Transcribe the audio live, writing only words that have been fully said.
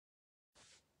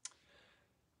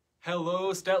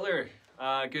Hello, Stettler.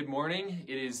 Good morning.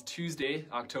 It is Tuesday,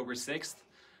 October 6th,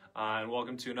 and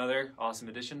welcome to another awesome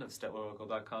edition of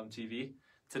StettlerLocal.com TV.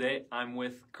 Today, I'm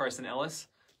with Carson Ellis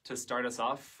to start us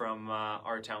off from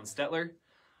our town, Stettler.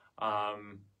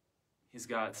 He's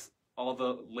got all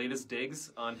the latest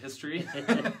digs on history.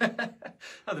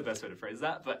 Not the best way to phrase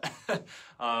that, but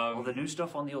all the new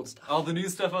stuff on the old stuff. All the new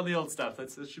stuff on the old stuff. That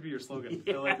should be your slogan.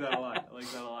 Yeah. I like that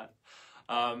a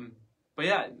lot. But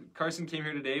yeah, Carson came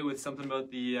here today with something about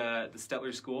the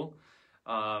Stettler School.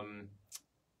 And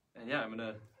yeah, I'm going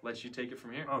to let you take it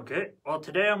from here. Okay. Well,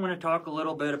 today I'm going to talk a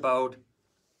little bit about,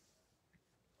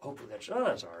 hopefully that's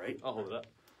all right. I'll hold it up.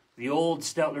 The old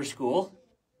Stettler School.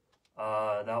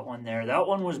 That one there. That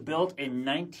one was built in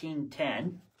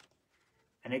 1910.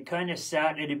 And it kind of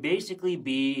sat, it'd basically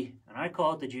be, and I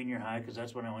call it the junior high because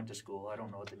that's when I went to school. I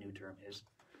don't know what the new term is.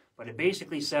 But it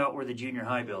basically sat where the junior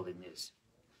high building is.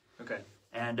 Okay.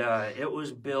 And it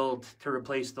was built to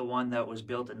replace the one that was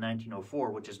built in 1904,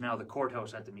 which is now the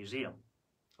courthouse at the museum.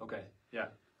 Okay. Yeah.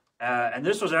 And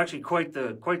this was actually quite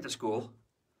the school.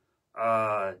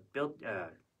 Built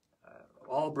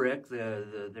all brick.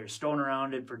 There's stone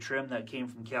around it for trim that came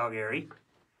from Calgary.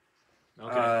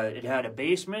 Okay. It had a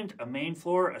basement, a main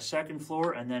floor, a second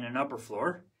floor, and then an upper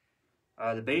floor.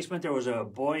 The basement, there was a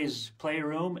boys'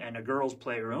 playroom and a girls'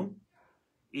 playroom.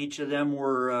 Each of them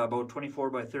were about 24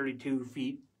 by 32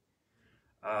 feet.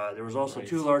 There was also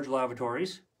two large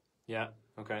lavatories. Yeah,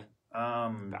 okay.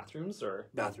 Bathrooms or?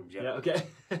 Bathrooms, yeah. Yeah, okay.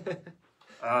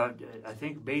 I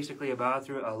think basically a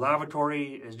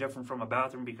lavatory is different from a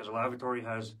bathroom because a lavatory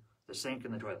has the sink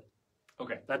and the toilet.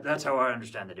 Okay. That's how I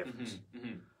understand the difference.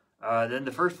 Then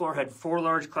the first floor had 4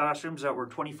 large classrooms that were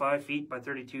 25 feet by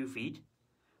 32 feet.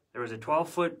 There was a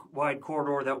 12-foot wide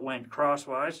corridor that went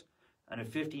crosswise, and a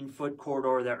 15-foot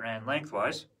corridor that ran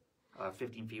lengthwise,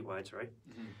 15 feet wide, sorry.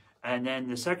 And then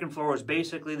the second floor was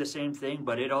basically the same thing,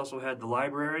 but it also had the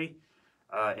library.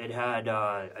 It had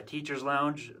a teacher's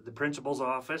lounge, the principal's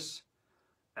office,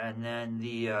 and then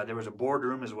there was a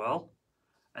boardroom as well.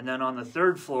 And then on the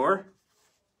third floor,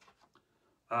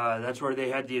 that's where they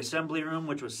had the assembly room,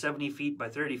 which was 70 feet by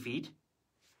 30 feet.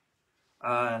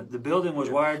 The building was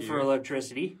wired for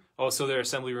electricity. Oh, so their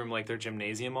assembly room, like their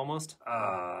gymnasium almost?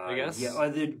 I guess? Yeah,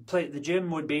 the gym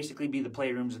would basically be the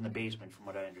playrooms in the basement, from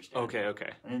what I understand.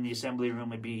 Okay. And then the assembly room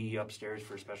would be upstairs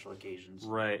for special occasions.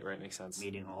 Right, makes sense.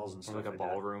 Meeting halls and stuff like a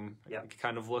ballroom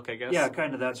kind of look, I guess? Yeah,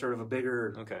 kind of that sort of a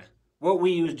bigger... Okay. What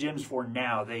we use gyms for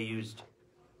now, they used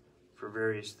for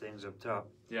various things up top.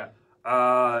 Yeah.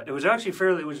 It was actually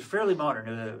fairly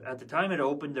modern. At the time it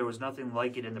opened, there was nothing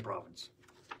like it in the province.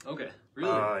 Okay,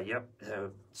 really? Yep.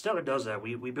 Stettler does that.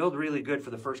 We build really good for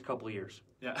the first couple of years.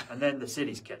 Yeah. And then the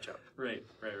cities catch up. Right.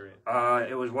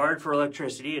 It was wired for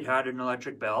electricity. It had an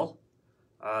electric bell.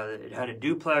 It had a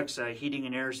duplex heating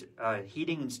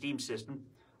and steam system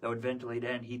that would ventilate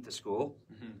and heat the school.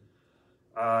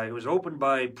 It was opened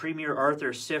by Premier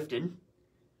Arthur Sifton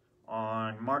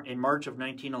in March of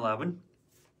 1911.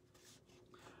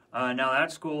 Now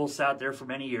that school sat there for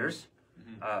many years.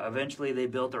 Eventually they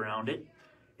built around it.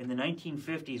 In the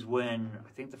 1950s, when I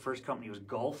think the first company was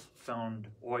Gulf, found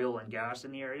oil and gas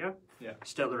in the area,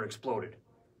 Stettler exploded.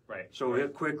 Right. So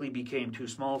it quickly became too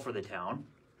small for the town.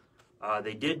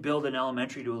 They did build an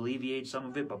elementary to alleviate some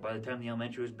of it, but by the time the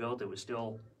elementary was built, it was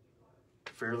still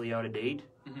fairly out of date.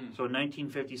 So in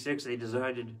 1956, they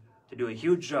decided to do a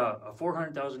huge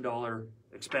 $400,000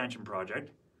 expansion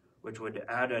project, which would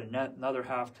add another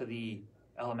half to the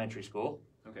elementary school.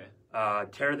 Okay.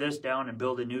 Tear this down and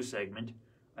build a new segment.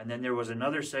 And then there was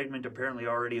another segment apparently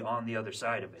already on the other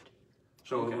side of it.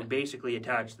 So it would basically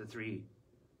attach the 3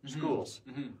 schools.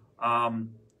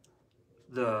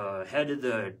 The head of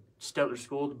the Stettler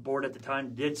School Board at the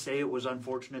time did say it was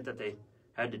unfortunate that they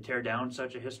had to tear down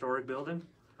such a historic building.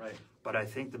 Right. But I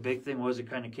think the big thing was it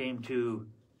kind of came to,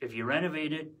 if you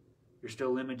renovate it, you're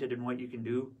still limited in what you can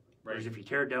do. Whereas if you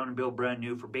tear it down and build brand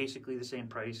new for basically the same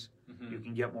price, you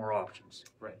can get more options.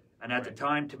 Right. And at the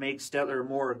time, to make Stettler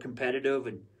more competitive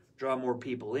and draw more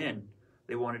people in,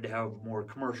 they wanted to have more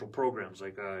commercial programs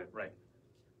like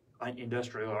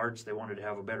industrial arts. They wanted to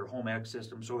have a better home ec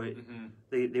system. So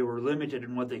they were limited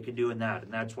in what they could do in that.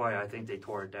 And that's why I think they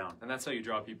tore it down. And that's how you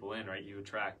draw people in, right? You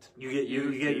attract you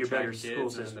get your better school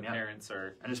system. And the parents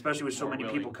are, and especially with so many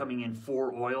people coming in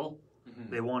for oil,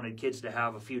 they wanted kids to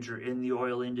have a future in the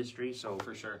oil industry. So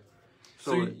for sure.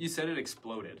 So you said it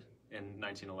exploded in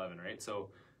 1911, right? So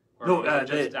no,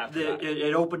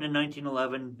 it opened in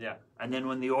 1911. Yeah. And then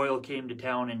when the oil came to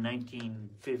town in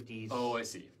 1950s. Oh, I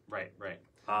see. Right.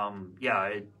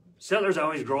 Stettler's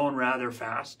always grown rather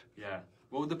fast. Yeah.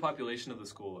 What would the population of the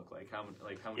school look like? How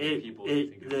many people do you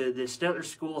think the Stettler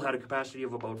School had a capacity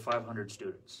of about 500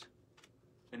 students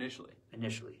initially?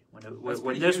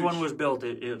 When this one was built,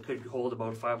 it could hold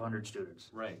about 500 students.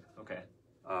 Right. Okay.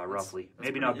 Roughly. That's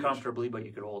Maybe not comfortably, but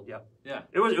you could hold. Yeah. Yeah.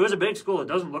 It was a big school. It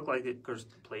doesn't look like it because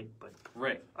of the plate, but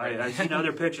right. I've seen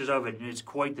other pictures of it, and it's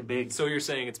quite the big. So you're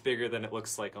saying it's bigger than it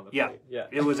looks like on the yeah. plate? Yeah.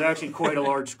 It was actually quite a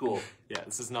large school. Yeah.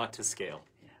 This is not to scale.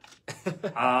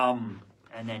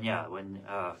 And then when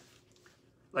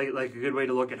like a good way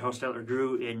to look at how Stettler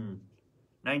grew in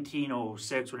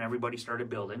 1906 when everybody started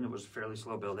building. It was a fairly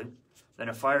slow building. Then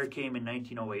a fire came in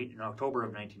 1908, in October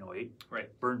of 1908.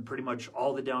 Right. Burned pretty much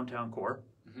all the downtown core.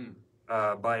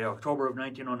 Mm-hmm. By October of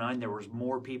 1909, there was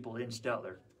more people in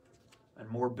Stettler and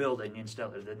more building in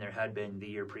Stettler than there had been the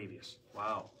year previous.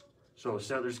 Wow. So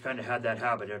Stettler's kind of had that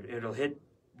habit. It'll hit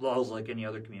lulls like any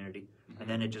other community, and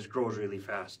then it just grows really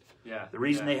fast. Yeah. The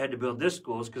reason they had to build this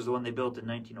school is because the one they built in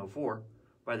 1904,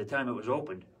 by the time it was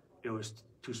opened, it was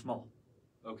too small.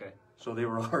 Okay. So they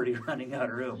were already running out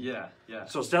of room. Yeah, yeah.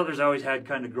 So Stettler's always had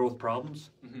kind of growth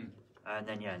problems. Mm-hmm. And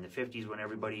then in the 50s when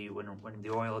when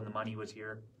the oil and the money was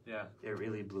here, yeah, it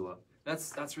really blew up.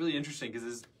 That's really interesting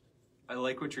because I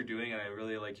like what you're doing, and I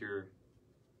really like your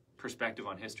perspective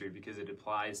on history because it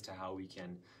applies to how we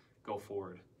can go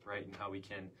forward, right? And how we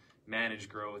can manage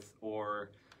growth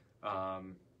or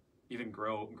even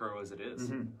grow as it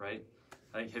is, right?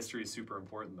 I think history is super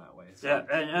important that way. So.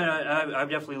 Yeah, and I've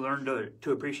definitely learned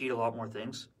to appreciate a lot more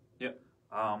things. Yeah.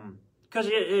 Because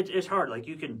it's hard. Like,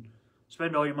 you can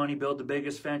spend all your money, build the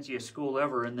biggest, fanciest school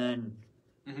ever, and then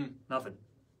nothing.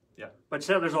 Yeah. But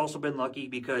Stettler's also been lucky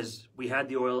because we had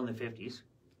the oil in the 50s.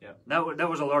 Yeah. That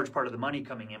was a large part of the money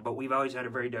coming in, but we've always had a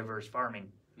very diverse farming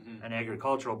and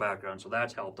agricultural background, so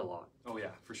that's helped a lot. Oh,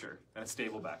 yeah, for sure. And a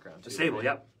stable background, too. Stable,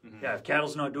 yeah. Yeah, if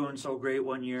cattle's not doing so great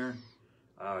one year,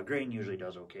 grain usually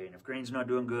does okay. And if grain's not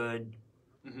doing good,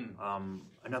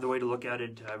 another way to look at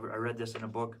it, I read this in a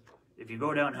book, if you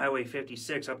go down Highway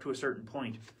 56 up to a certain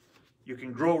point, you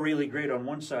can grow really great on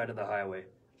one side of the highway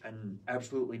and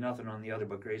absolutely nothing on the other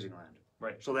but grazing land.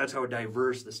 Right. So that's how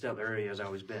diverse the Stettler area has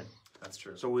always been. That's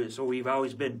true. So we've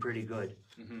always been pretty good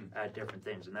at different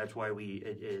things, and that's why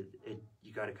you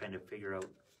got to kind of figure out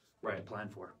what to plan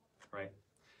for. Right.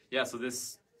 Yeah. So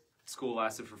this school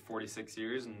lasted for 46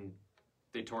 years, and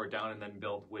they tore it down and then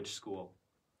built which school?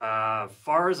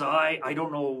 Far as I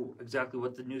don't know exactly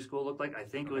what the new school looked like. I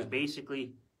think it was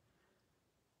basically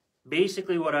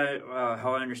what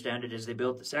how I understand it is they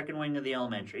built the second wing of the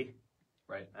elementary.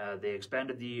 Right. They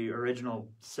expanded the original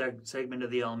segment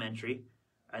of the elementary,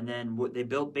 and then they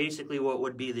built basically what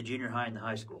would be the junior high and the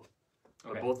high school.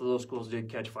 Okay. But both of those schools did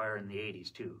catch fire in the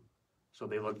 80s too, so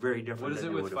they look very different. What is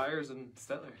it with fires in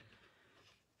Stettler?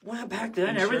 Well, back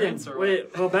then everything.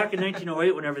 Well, back in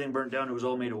 1908 when everything burnt down, it was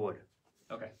all made of wood.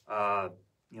 Okay.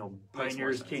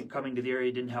 Pioneers coming to the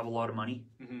area didn't have a lot of money,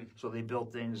 so they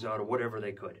built things out of whatever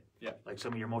they could. Yeah. Like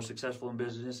some of your most successful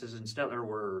businesses in Stettler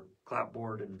were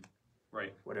clapboard and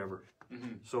whatever.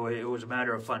 So it was a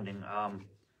matter of funding.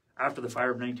 After the fire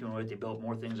of 1908, they built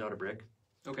more things out of brick.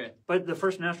 Okay. But the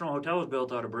first National Hotel was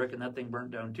built out of brick, and that thing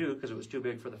burnt down too because it was too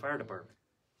big for the fire department.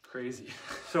 Crazy.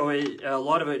 So a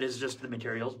lot of it is just the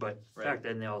materials, but back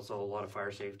then they also a lot of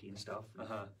fire safety and stuff.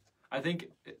 I think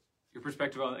your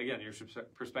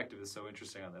perspective is so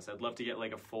interesting on this. I'd love to get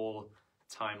like a full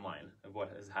timeline of what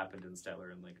has happened in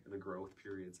Stettler and like the growth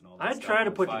periods and all that. I'd try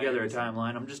to put together a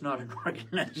timeline. I'm just not an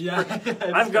organist. Yeah.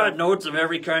 I've got notes of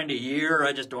every kind of year.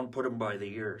 I just don't put them by the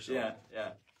year. So. Yeah.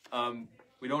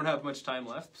 We don't have much time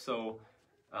left, so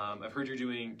I've heard you're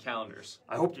doing calendars.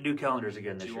 I hope to do calendars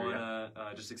again this year. Do you want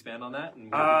to just expand on that?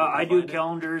 And I do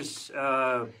calendars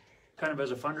kind of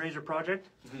as a fundraiser project.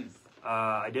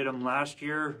 I did them last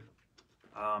year,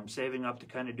 saving up to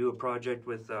kind of do a project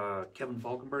with Kevin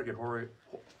Falkenberg at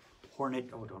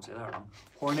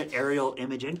Hornet Aerial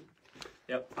Imaging.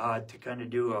 Yep. To kind of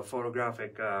do a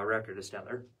photographic record of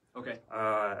Stettler. Okay.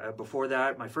 Before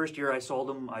that, my first year I sold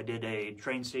them, I did a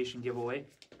train station giveaway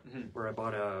where I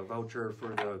bought a voucher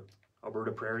for the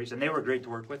Alberta Prairies, and they were great to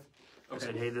work with. I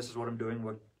said, hey, this is what I'm doing.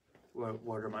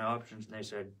 What are my options? And they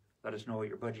said, let us know what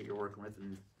your budget you're working with.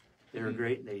 And they were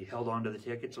great. They held on to the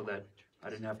ticket so that I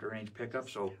didn't have to arrange pickup.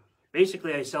 So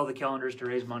basically, I sell the calendars to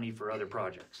raise money for other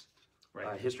projects,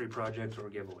 history projects or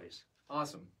giveaways.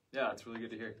 Awesome. Yeah, it's really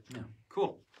good to hear. Yeah.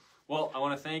 Cool. Well, I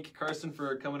want to thank Carson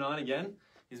for coming on again.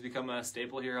 He's become a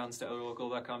staple here on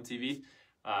StettlerLocal.com TV.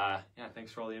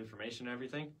 Thanks for all the information and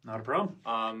everything. Not a problem.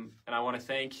 And I want to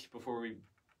thank, before we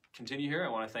continue here, I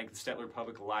want to thank the Stettler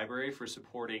Public Library for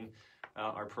supporting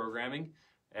our programming.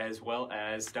 as well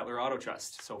as Stettler Auto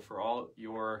Trust. So for all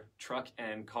your truck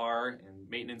and car and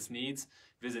maintenance needs,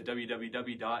 visit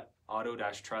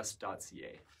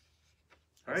www.auto-trust.ca.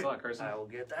 Thanks a lot, Carson. I will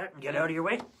get that and get out of your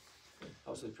way.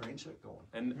 How's the train set going?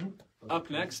 And up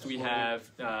next we have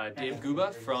Dave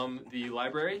Guba from the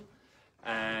library,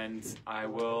 and I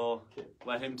will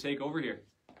let him take over here.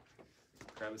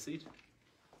 Grab a seat.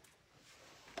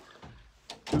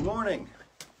 Good morning.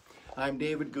 I'm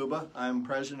David Guba. I'm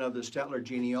president of the Stettler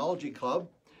Genealogy Club.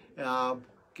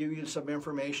 Give you some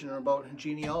information about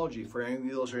genealogy for any of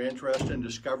you that are interested in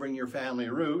discovering your family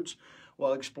roots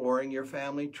while exploring your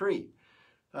family tree.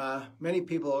 Many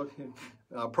people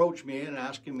approach me and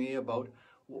asking me about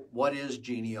what is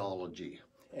genealogy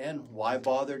and why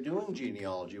bother doing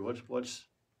genealogy. What's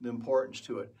the importance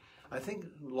to it? I think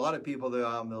a lot of people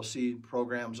they'll see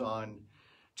programs on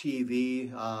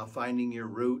TV, finding your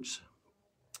roots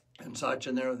and such,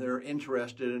 and they're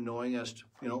interested in knowing as to,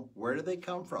 where do they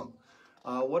come from?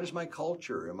 What is my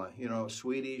culture? Am I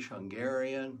Swedish,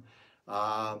 Hungarian,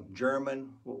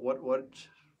 German?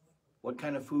 What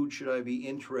kind of food should I be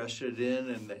interested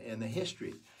in the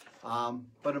history?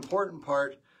 But important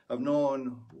part of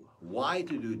knowing why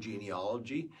to do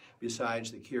genealogy,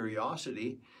 besides the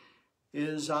curiosity,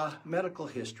 is medical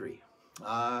history.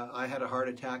 I had a heart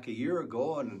attack a year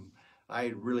ago, and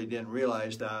I really didn't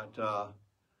realize that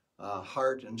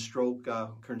heart and stroke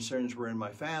concerns were in my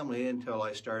family until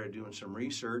I started doing some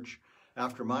research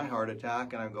after my heart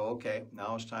attack, and I go, okay,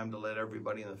 now it's time to let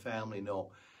everybody in the family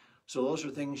know. So those are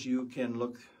things you can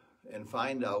look and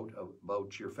find out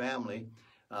about your family,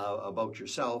 about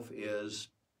yourself, is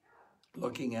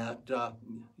looking at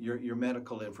your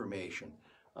medical information.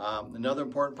 Another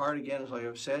important part, again, as I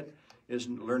have said, is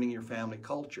learning your family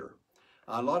culture.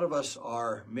 A lot of us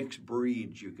are mixed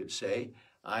breeds, you could say.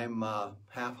 I'm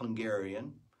half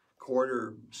Hungarian,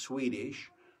 quarter Swedish,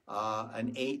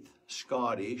 an eighth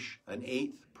Scottish, an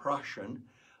eighth Prussian.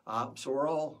 So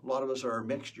a lot of us are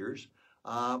mixtures.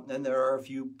 And there are a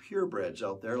few purebreds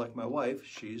out there, like my wife.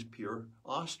 She's pure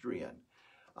Austrian.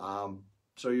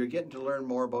 So you're getting to learn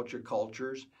more about your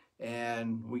cultures,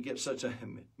 and we get such a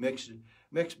mixed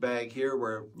bag here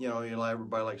where,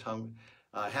 everybody likes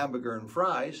hamburger and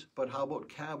fries, but how about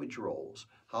cabbage rolls?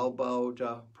 How about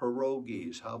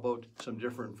pierogies? How about some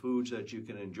different foods that you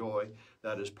can enjoy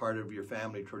that is part of your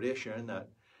family tradition that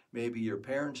maybe your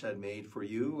parents had made for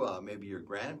you, maybe your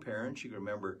grandparents? You can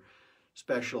remember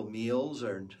special meals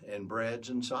and breads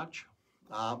and such.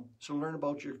 So learn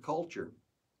about your culture.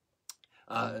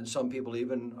 And some people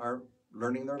even are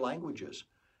learning their languages.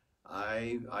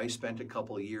 I spent a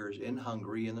couple of years in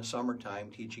Hungary in the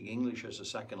summertime teaching English as a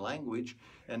second language,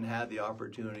 and had the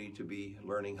opportunity to be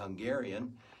learning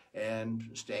Hungarian and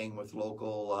staying with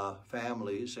local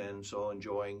families, and so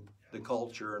enjoying the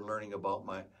culture and learning about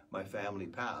my family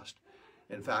past.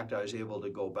 In fact, I was able to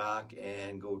go back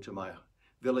and go to my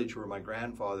village where my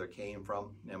grandfather came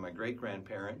from and my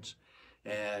great-grandparents,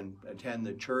 and attend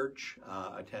the church,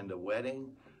 attend a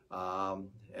wedding,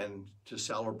 and to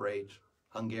celebrate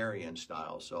Hungarian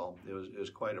style. So it was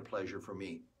quite a pleasure for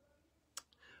me.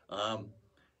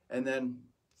 And then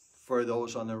for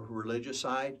those on the religious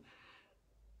side,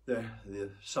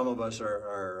 some of us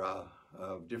are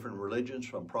of different religions,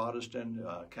 from Protestant,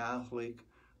 Catholic.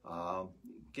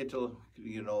 Get to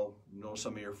know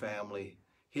some of your family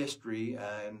history,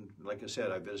 and like I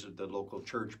said, I visited the local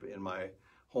church in my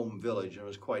home village, and it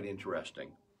was quite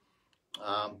interesting.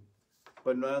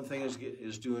 But another thing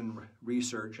is doing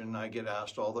research, and I get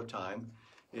asked all the time,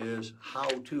 is how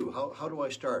do I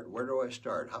start? Where do I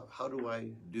start? How do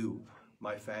I do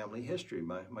my family history,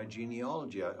 my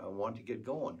genealogy? I want to get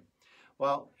going.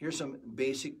 Well, here's some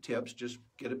basic tips. Just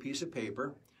get a piece of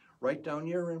paper, write down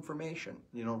your information,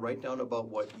 write down about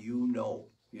what you know.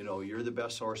 You're the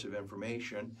best source of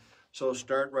information. So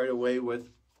start right away with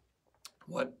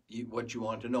what you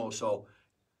want to know. So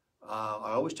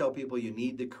I always tell people you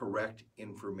need the correct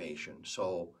information.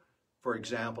 So, for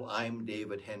example, I'm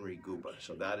David Henry Guba.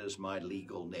 So that is my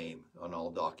legal name on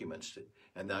all documents.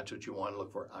 And that's what you want to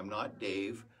look for. I'm not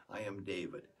Dave, I am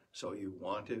David. So you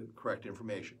want the correct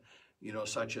information.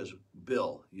 Such as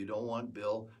Bill. You don't want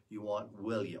Bill, you want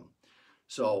William.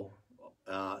 So,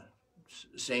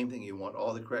 same thing, you want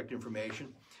all the correct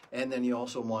information. And then you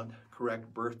also want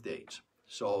correct birth dates.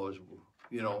 So,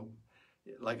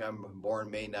 like I'm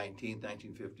born May 19th,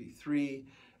 1953,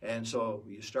 and so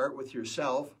you start with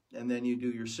yourself, and then you do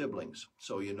your siblings.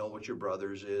 So you know what your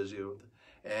brothers is,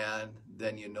 and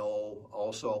then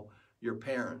also your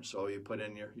parents. So you put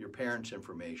in your parents'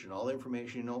 information, all the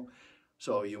information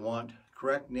So you want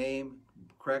correct name,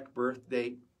 correct birth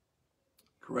date,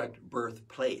 correct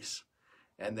birthplace.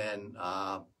 and then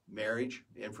marriage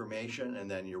information,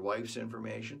 and then your wife's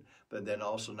information, but then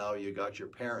also now you got your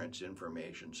parents'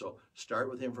 information. So start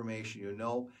with information you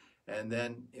know, and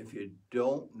then if you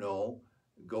don't know,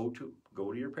 go to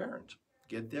your parents.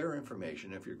 Get their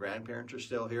information. If your grandparents are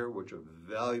still here, which is a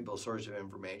valuable source of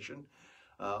information,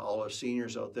 all our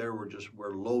seniors out there,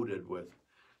 we're loaded with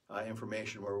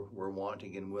information we're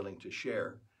wanting and willing to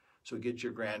share. So get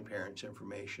your grandparents'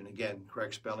 information. Again,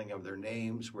 correct spelling of their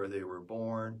names, where they were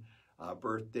born,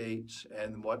 birth dates,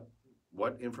 and what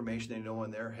information they know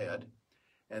in their head.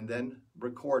 And then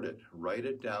record it. Write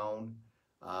it down.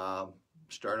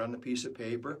 Start on a piece of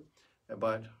paper.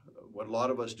 But what a lot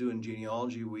of us do in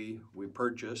genealogy, we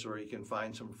purchase, or you can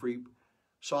find some free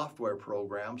software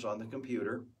programs on the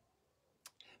computer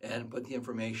and put the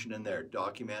information in there.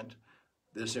 Document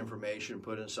this information,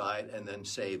 put it aside, and then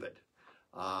save it.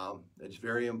 It's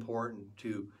very important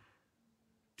to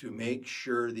make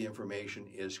sure the information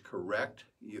is correct.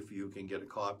 If you can get a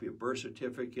copy of birth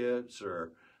certificates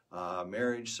or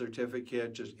marriage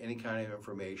certificate, just any kind of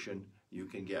information you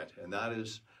can get. And that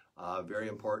is very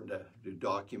important to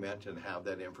document and have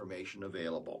that information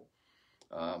available.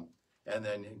 And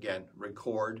then again,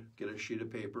 record, get a sheet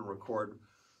of paper and record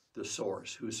the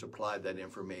source who supplied that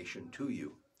information to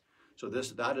you. So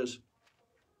that is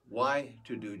why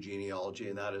to do genealogy,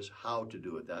 and that is how to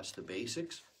do it. That's the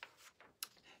basics.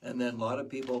 And then a lot of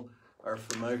people are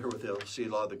familiar with, they'll see a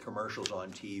lot of the commercials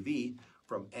on TV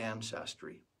from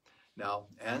Ancestry. Now,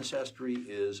 Ancestry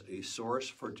is a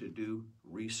source to do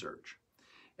research.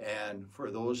 And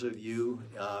for those of you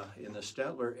in the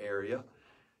Stettler area,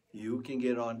 you can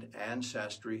get on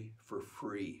Ancestry for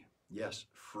free. Yes,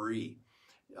 free.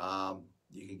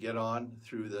 You can get on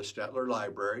through the Stettler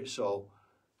Library, so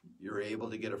you're able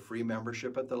to get a free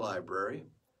membership at the library.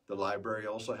 The library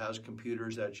also has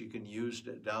computers that you can use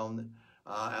down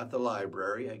at the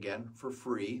library, again, for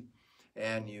free.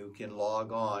 And you can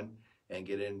log on and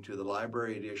get into the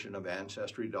library edition of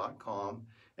Ancestry.com,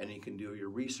 and you can do your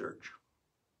research.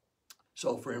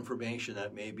 So for information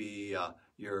that maybe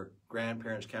your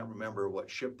grandparents can't remember what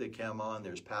ship they came on,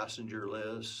 there's passenger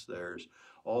lists, there's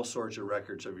all sorts of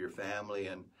records of your family.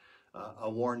 And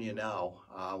I'll warn you now,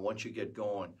 once you get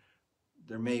going,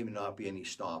 there may not be any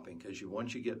stopping, because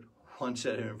once you get one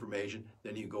set of information,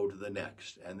 then you go to the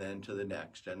next, and then to the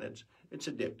next, and it's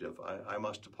addictive. I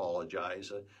must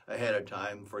apologize ahead of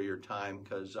time for your time,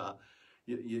 because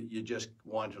you just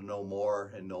want to know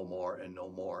more and know more and know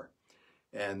more.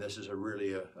 And this is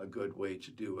really a good way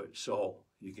to do it. So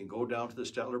you can go down to the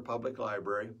Stettler Public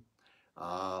Library,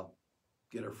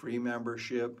 get a free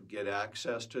membership, get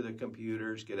access to the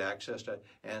computers, get access to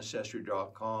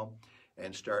Ancestry.com,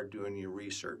 and start doing your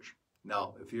research.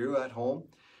 Now, if you're at home,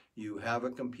 you have a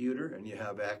computer and you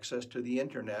have access to the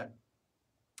internet,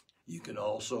 you can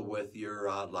also, with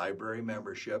your library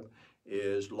membership,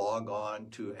 is log on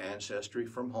to Ancestry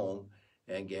from home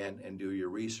and do your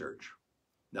research.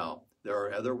 Now, there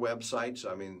are other websites.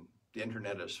 I mean, the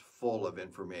internet is full of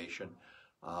information.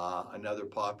 Another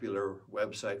popular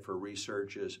website for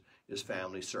research is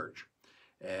Family Search.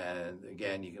 And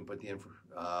again, you can put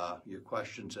your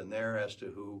questions in there as to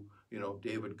who,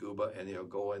 David Guba, and you'll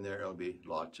go in there, it'll be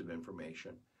lots of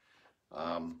information.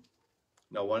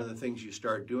 Now, one of the things you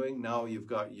start doing, now you've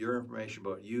got your information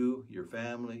about you, your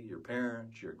family, your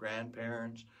parents, your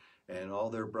grandparents, and all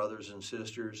their brothers and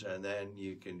sisters, and then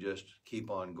you can just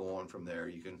keep on going from there.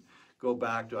 You can go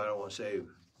back to, I don't want to say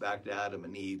back to Adam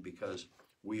and Eve, because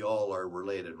we all are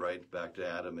related, right, back to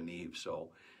Adam and Eve.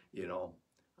 So,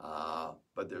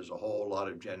 but there's a whole lot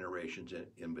of generations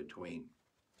in between.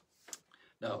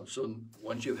 Now, so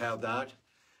once you have that,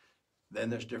 then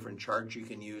there's different charts you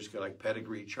can use, like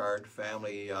pedigree chart,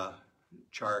 family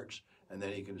charts, and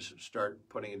then you can start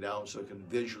putting it down so you can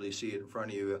visually see it in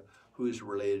front of you, who's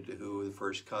related to who, the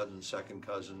first cousins, second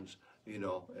cousins,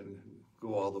 and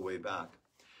go all the way back.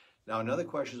 Now, another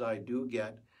question I do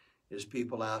get is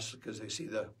people ask, because they see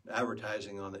the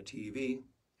advertising on the TV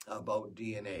about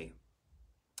DNA.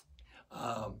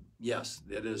 Yes,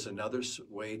 it is another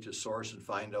way to source and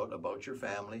find out about your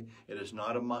family. It is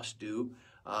not a must-do.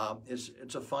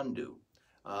 It's a fun do.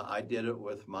 I did it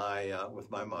with my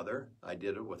mother. I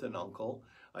did it with an uncle.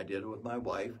 I did it with my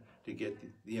wife to get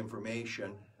the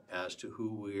information as to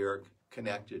who we are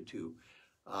connected to.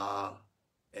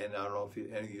 And I don't know if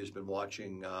any of you has been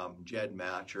watching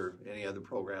GEDmatch or any other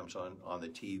programs on the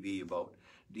TV about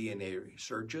DNA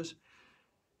searches.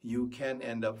 You can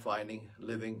end up finding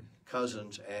living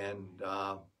cousins and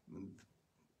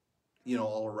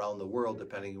all around the world,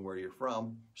 depending on where you're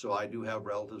from. So I do have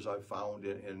relatives I've found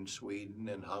in Sweden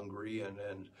and Hungary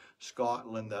and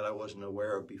Scotland that I wasn't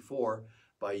aware of before,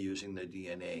 by using the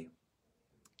DNA.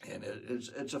 And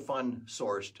it's a fun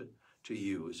source to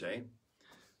use, eh?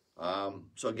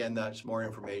 So again, that's more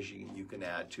information you can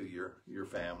add to your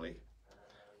family.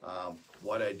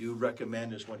 What I do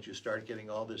recommend is once you start getting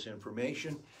all this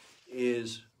information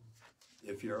is,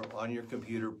 if you're on your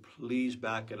computer, please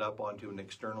back it up onto an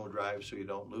external drive so you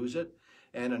don't lose it.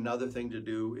 And another thing to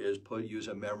do is use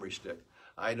a memory stick.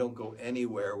 I don't go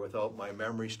anywhere without my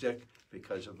memory stick,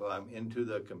 because if I'm into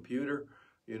the computer,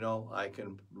 you know, I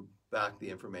can back the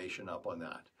information up on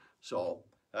that. So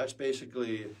that's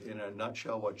basically, in a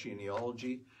nutshell, what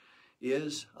genealogy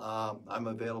is. I'm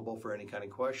available for any kind of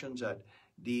questions at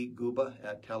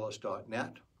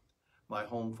dguba@telus.net. My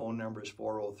home phone number is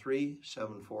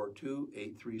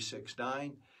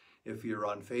 403-742-8369. If you're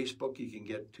on Facebook, you can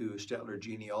get to Stettler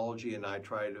Genealogy, and I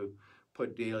try to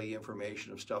put daily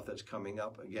information of stuff that's coming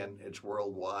up. Again, it's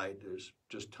worldwide. There's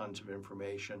just tons of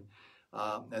information.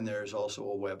 And there's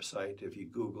also a website. If you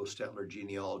Google Stettler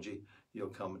Genealogy, you'll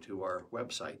come to our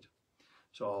website.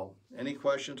 So any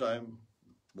questions, I'm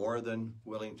more than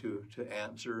willing to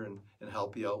answer and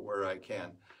help you out where I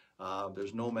can.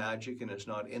 There's no magic, and it's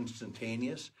not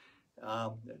instantaneous.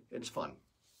 It's fun.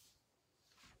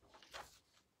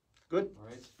 Good? All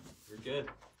right, you're good.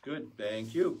 Good,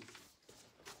 thank you.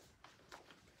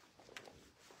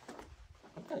 I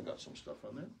think I got some stuff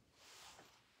on there.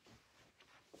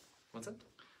 What's it?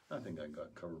 I think I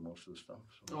covered most of the stuff.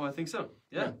 So. Oh, I think so.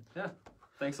 Yeah.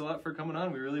 Thanks a lot for coming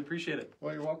on. We really appreciate it.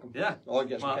 Well, you're welcome. Yeah. Oh, I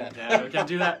guess we can't. Yeah, we can't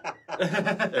do that.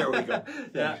 There we go.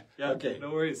 Yeah. Okay.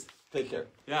 No worries. Take care.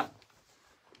 Yeah.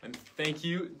 And thank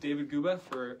you, David Guba,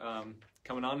 for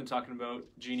coming on and talking about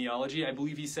genealogy. I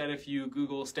believe he said if you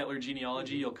Google Stettler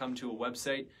Genealogy, you'll come to a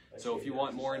website. So if you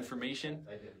want more information,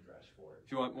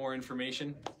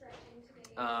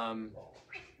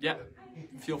 yeah,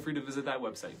 feel free to visit that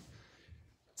website.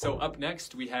 So up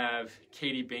next, we have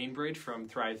Katie Bainbridge from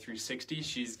Thrive 360.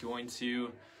 She's going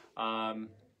to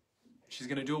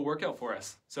do a workout for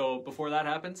us. So before that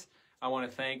happens, I want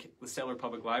to thank the Stettler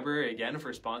Public Library again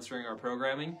for sponsoring our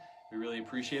programming. We really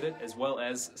appreciate it, as well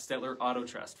as Stettler Auto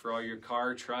Trust for all your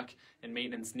car, truck, and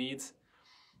maintenance needs.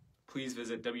 Please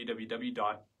visit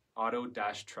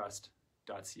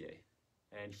www.auto-trust.ca.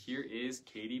 And here is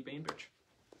Katie Bainbridge.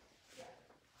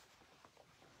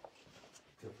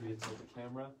 Feel free to tilt the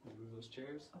camera, move those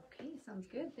chairs. Okay, sounds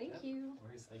good. Thank you. No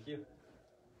worries, thank you.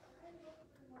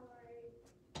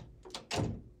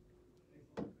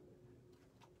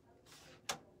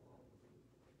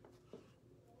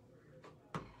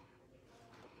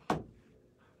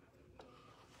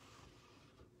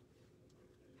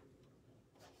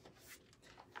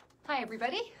 Hi,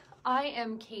 everybody. I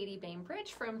am Katie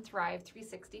Bainbridge from Thrive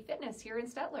 360 Fitness here in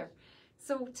Stettler.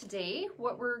 So today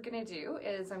what we're going to do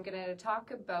is I'm going to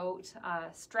talk about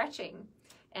stretching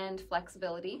and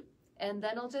flexibility, and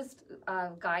then I'll just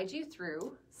guide you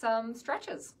through some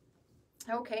stretches.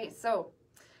 Okay, so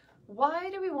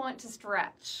why do we want to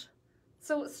stretch?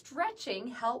 So stretching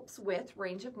helps with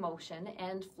range of motion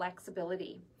and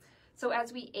flexibility. So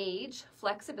as we age,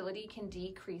 flexibility can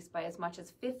decrease by as much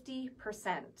as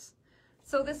 50%.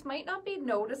 So this might not be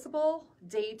noticeable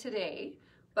day to day,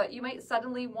 but you might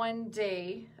suddenly one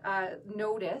day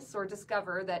notice or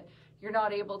discover that you're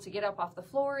not able to get up off the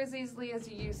floor as easily as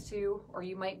you used to, or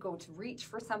you might go to reach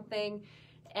for something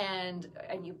and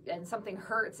something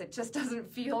hurts. It just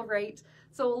doesn't feel right.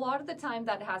 So a lot of the time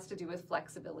that has to do with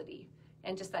flexibility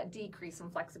and just that decrease in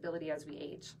flexibility as we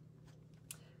age.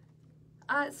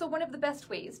 So one of the best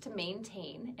ways to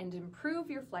maintain and improve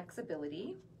your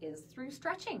flexibility is through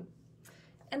stretching.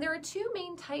 And there are two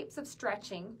main types of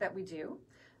stretching that we do.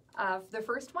 The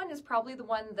first one is probably the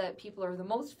one that people are the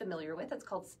most familiar with. It's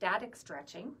called static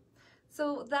stretching.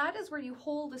 So that is where you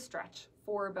hold a stretch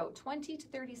for about 20 to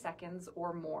 30 seconds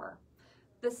or more.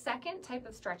 The second type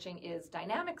of stretching is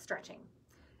dynamic stretching.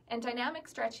 And dynamic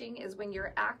stretching is when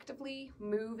you're actively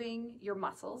moving your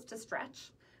muscles to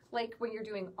stretch, like when you're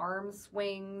doing arm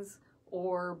swings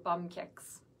or bum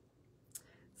kicks.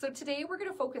 So today we're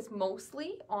going to focus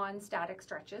mostly on static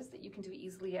stretches that you can do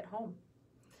easily at home.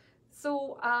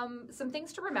 So some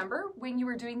things to remember when you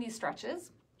are doing these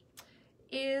stretches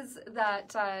is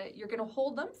that you're going to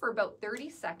hold them for about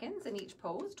 30 seconds in each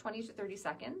pose, 20 to 30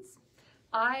 seconds.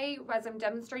 As I'm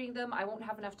demonstrating them, I won't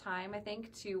have enough time, I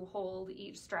think, to hold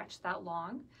each stretch that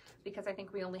long, because I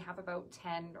think we only have about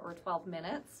 10 or 12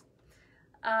 minutes.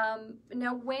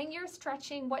 Now, when you're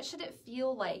stretching, what should it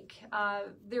feel like?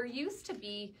 There used to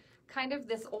be kind of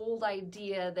this old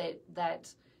idea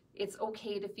that it's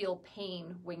okay to feel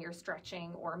pain when you're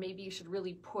stretching, or maybe you should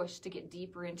really push to get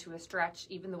deeper into a stretch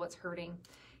even though it's hurting.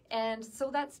 And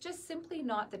so that's just simply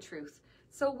not the truth.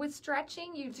 So with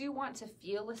stretching, you do want to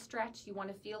feel a stretch. You want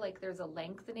to feel like there's a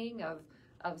lengthening of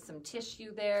some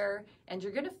tissue there, and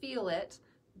you're going to feel it.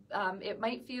 It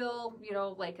might feel, you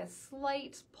know, like a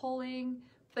slight pulling,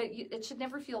 but it should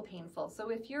never feel painful. So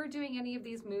if you're doing any of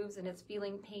these moves and it's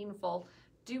feeling painful,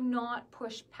 do not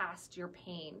push past your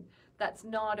pain. That's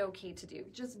not okay to do.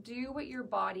 Just do what your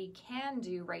body can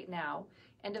do right now,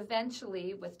 and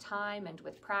eventually, with time and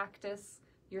with practice,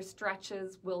 your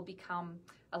stretches will become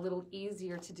a little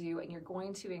easier to do, and you're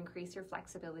going to increase your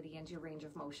flexibility and your range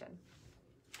of motion.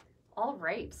 All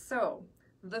right, so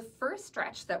the first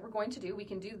stretch that we're going to do, we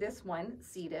can do this one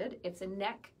seated. It's a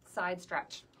neck side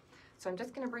stretch. So I'm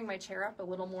just going to bring my chair up a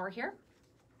little more here.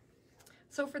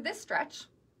 So for this stretch,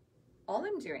 all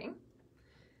I'm doing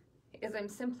is I'm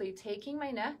simply taking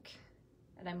my neck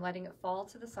and I'm letting it fall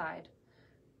to the side.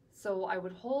 So I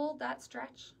would hold that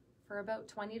stretch for about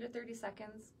 20 to 30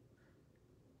 seconds.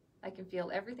 I can feel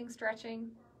everything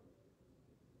stretching.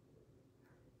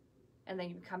 And then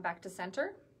you come back to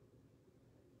center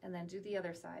and then do the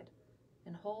other side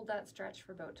and hold that stretch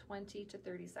for about 20 to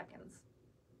 30 seconds.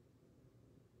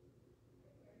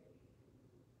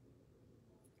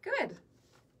 Good.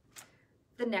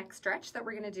 The next stretch that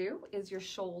we're going to do is your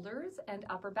shoulders and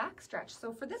upper back stretch.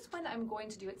 So for this one, I'm going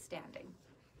to do it standing.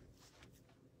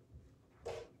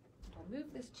 I'll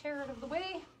move this chair out of the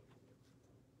way.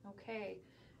 Okay,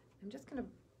 I'm just going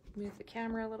to move the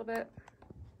camera a little bit.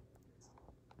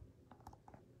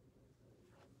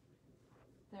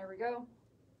 There we go.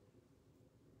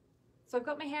 So I've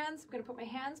got my hands, I'm going to put my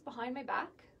hands behind my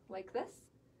back like this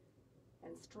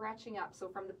and stretching up. So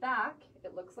from the back,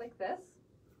 it looks like this.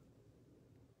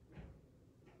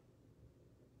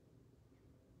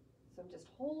 So I'm just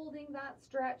holding that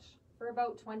stretch for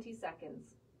about 20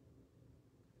 seconds.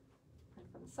 And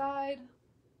from the side.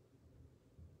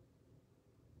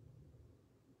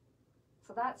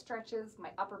 So that stretches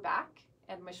my upper back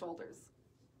and my shoulders.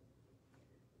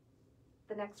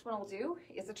 The next one I'll do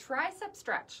is a tricep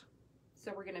stretch.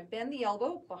 So we're going to bend the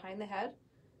elbow behind the head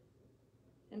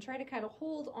and try to kind of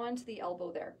hold onto the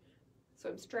elbow there. So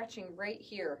I'm stretching right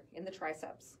here in the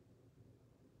triceps.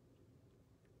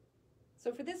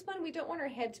 So for this one, we don't want our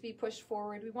head to be pushed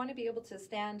forward. We want to be able to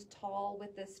stand tall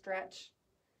with this stretch.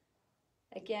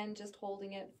 Again, just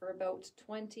holding it for about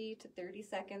 20 to 30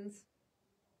 seconds.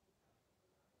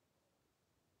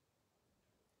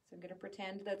 So I'm going to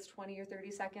pretend that's 20 or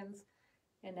 30 seconds.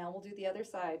 And now we'll do the other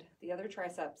side, the other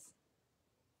triceps.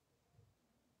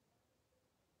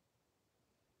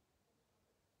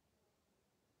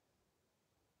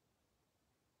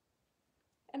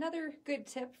 Another good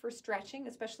tip for stretching,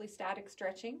 especially static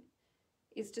stretching,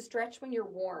 is to stretch when you're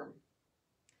warm.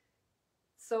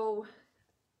 So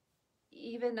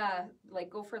even like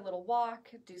go for a little walk,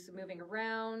 do some moving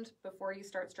around before you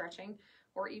start stretching,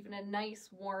 or even a nice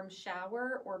warm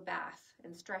shower or bath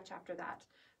and stretch after that.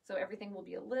 So everything will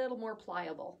be a little more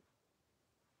pliable.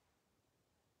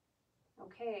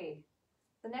 Okay,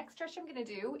 the next stretch I'm going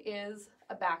to do is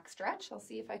a back stretch. I'll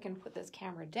see if I can put this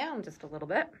camera down just a little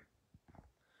bit.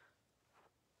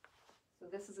 So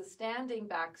this is a standing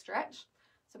back stretch.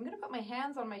 So I'm going to put my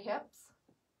hands on my hips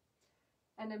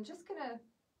and I'm just going to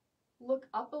look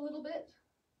up a little bit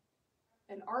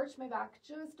and arch my back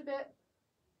just a bit.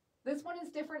 This one is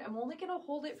different. I'm only going to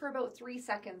hold it for about 3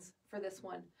 seconds for this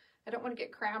one. I don't want to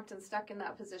get cramped and stuck in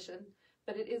that position,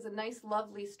 but it is a nice,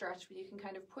 lovely stretch where you can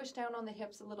kind of push down on the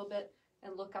hips a little bit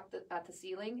and look up at the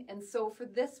ceiling. And so for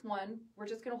this one, we're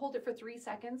just going to hold it for 3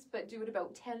 seconds, but do it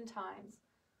about 10 times.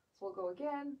 So we'll go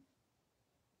again.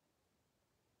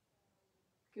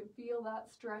 You can feel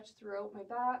that stretch throughout my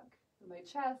back and my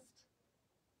chest.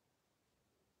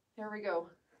 There we go.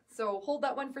 So hold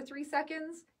that one for 3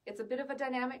 seconds. It's a bit of a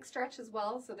dynamic stretch as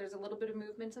well, so there's a little bit of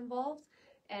movement involved,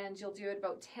 and you'll do it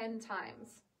about 10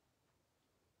 times.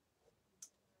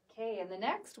 Okay, and the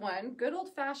next one, good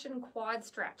old-fashioned quad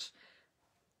stretch.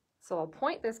 So I'll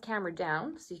point this camera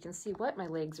down so you can see what my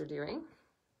legs are doing.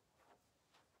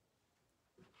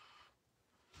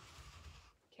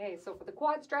 Okay, so for the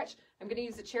quad stretch, I'm going to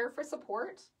use a chair for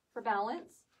support, for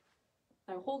balance.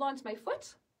 I hold on to my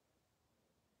foot.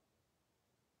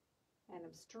 And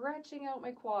I'm stretching out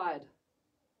my quad.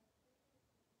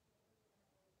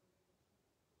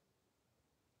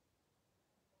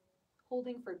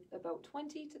 Holding for about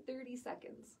 20 to 30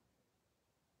 seconds.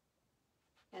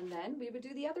 And then we would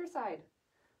do the other side.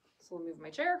 So we'll move my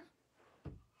chair.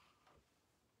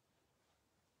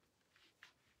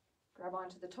 Grab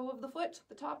onto the toe of the foot,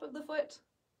 the top of the foot.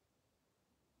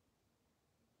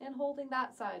 And holding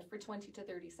that side for 20 to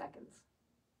 30 seconds.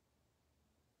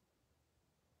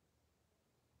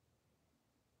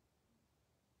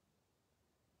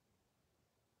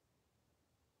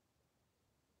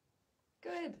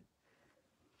 Good.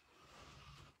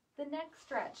 The next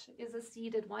stretch is a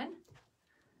seated one.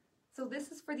 So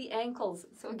this is for the ankles.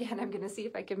 So again, I'm going to see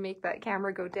if I can make that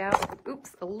camera go down.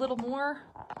 Oops, a little more.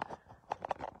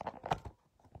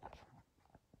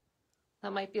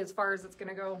 That might be as far as it's going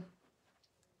to go.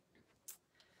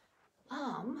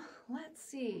 Let's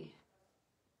see.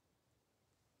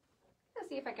 Let's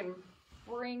see if I can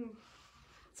bring...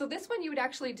 So this one you would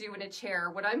actually do in a chair.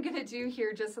 What I'm going to do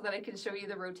here, just so that I can show you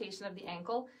the rotation of the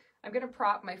ankle, I'm going to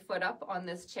prop my foot up on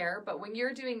this chair, but when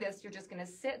you're doing this, you're just going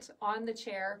to sit on the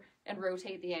chair and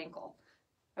rotate the ankle.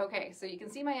 Okay, so you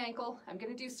can see my ankle. I'm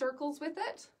going to do circles with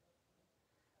it.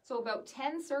 So about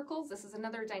 10 circles. This is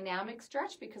another dynamic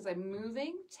stretch because I'm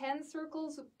moving 10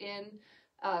 circles in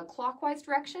a clockwise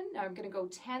direction. Now I'm going to go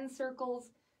 10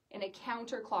 circles in a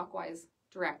counterclockwise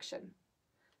direction.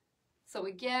 So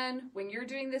again, when you're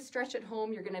doing this stretch at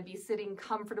home, you're going to be sitting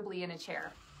comfortably in a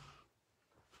chair.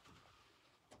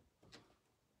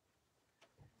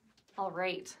 All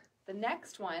right, the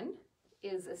next one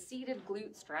is a seated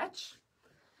glute stretch.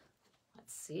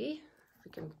 Let's see if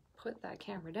we can put that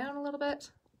camera down a little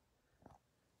bit.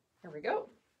 There we go.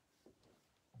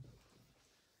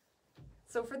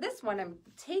 So for this one, I'm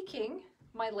taking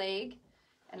my leg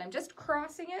and I'm just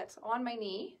crossing it on my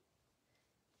knee.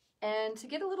 And to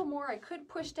get a little more, I could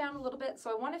push down a little bit. So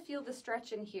I want to feel the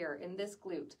stretch in here, in this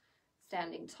glute.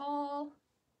 Standing tall,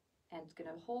 and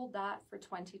going to hold that for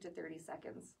 20 to 30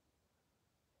 seconds.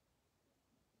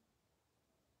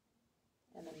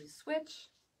 And then you switch.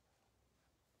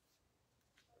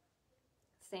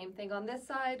 Same thing on this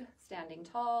side, standing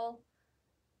tall,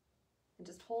 and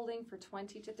just holding for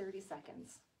 20 to 30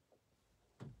 seconds.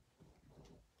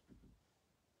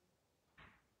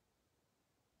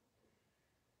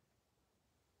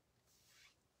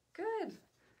 Good.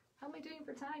 How am I doing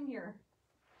for time here?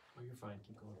 Oh, you're fine.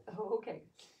 Keep going. Oh, okay.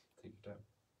 Take your time.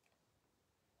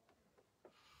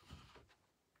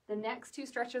 The next two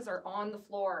stretches are on the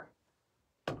floor.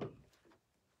 So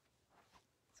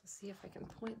see if I can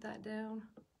point that down.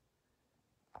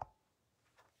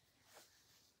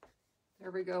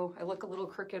 There we go. I look a little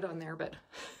crooked on there, but...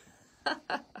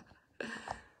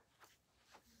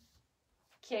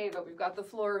 Okay, but we've got the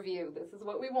floor view. This is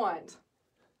what we want.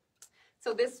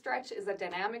 So this stretch is a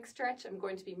dynamic stretch. I'm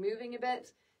going to be moving a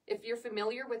bit. If you're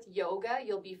familiar with yoga,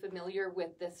 you'll be familiar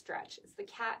with this stretch. It's the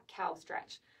cat-cow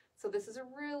stretch. So this is a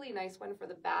really nice one for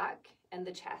the back and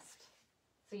the chest.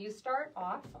 So you start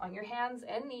off on your hands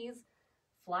and knees,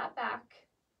 flat back.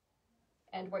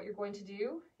 And what you're going to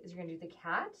do is you're going to do the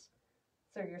cat.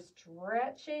 So you're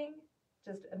stretching,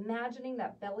 just imagining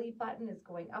that belly button is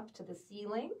going up to the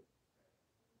ceiling.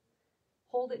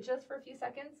 Hold it just for a few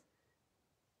seconds.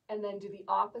 And then do the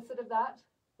opposite of that,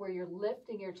 where you're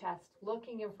lifting your chest,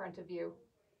 looking in front of you,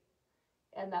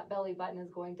 and that belly button is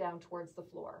going down towards the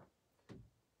floor.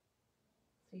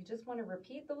 So you just want to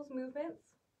repeat those movements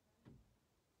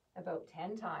about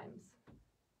 10 times.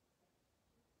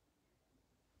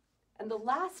 And the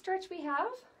last stretch we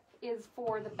have is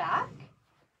for the back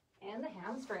and the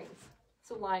hamstrings.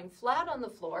 So lying flat on the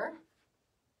floor,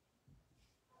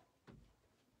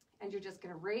 and you're just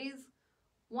going to raise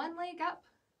one leg up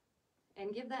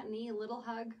and give that knee a little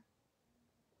hug.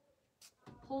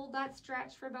 Hold that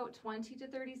stretch for about 20 to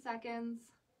 30 seconds.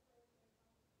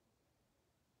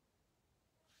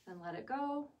 Then let it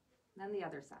go, then the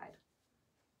other side.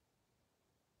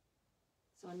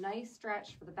 So a nice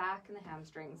stretch for the back and the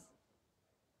hamstrings.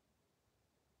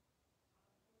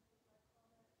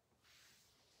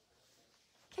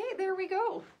 Okay, there we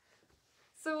go.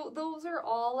 So those are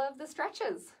all of the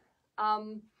stretches.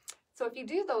 So if you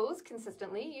do those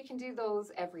consistently, you can do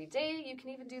those every day. You can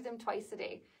even do them twice a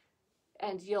day.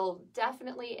 And you'll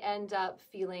definitely end up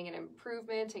feeling an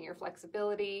improvement in your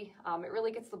flexibility. It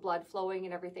really gets the blood flowing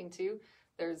and everything too.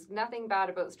 There's nothing bad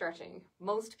about stretching.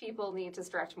 Most people need to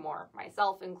stretch more,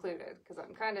 myself included, because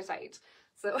I'm kind of tight.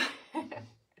 So,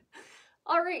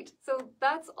 all right, so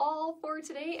that's all for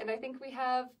today. And I think we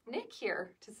have Nick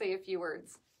here to say a few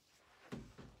words.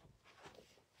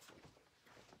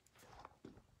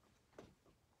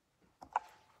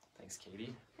 Thanks,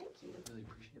 Katie. Thank you. I really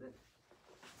appreciate it.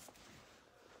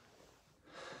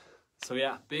 So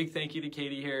yeah, big thank you to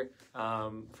Katie here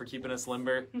for keeping us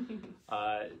limber.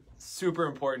 Super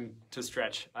important to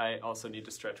stretch. I also need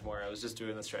to stretch more. I was just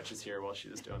doing the stretches here while she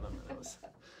was doing them. And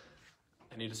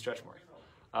I need to stretch more.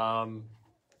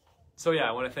 So yeah,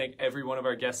 I want to thank every one of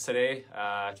our guests today,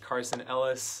 Carson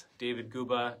Ellis, David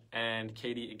Guba, and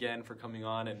Katie again for coming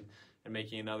on and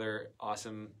making another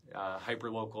awesome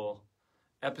hyper-local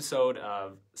episode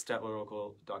of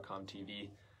StetlerLocal.com TV.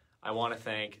 I want to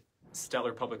thank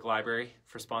Stettler Public Library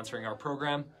for sponsoring our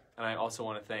program. And I also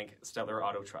want to thank Stettler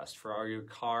Auto Trust for all your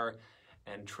car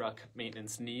and truck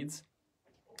maintenance needs.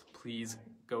 Please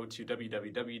go to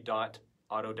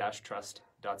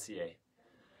www.auto-trust.ca.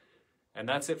 And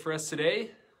that's it for us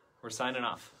today. We're signing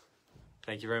off.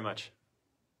 Thank you very much.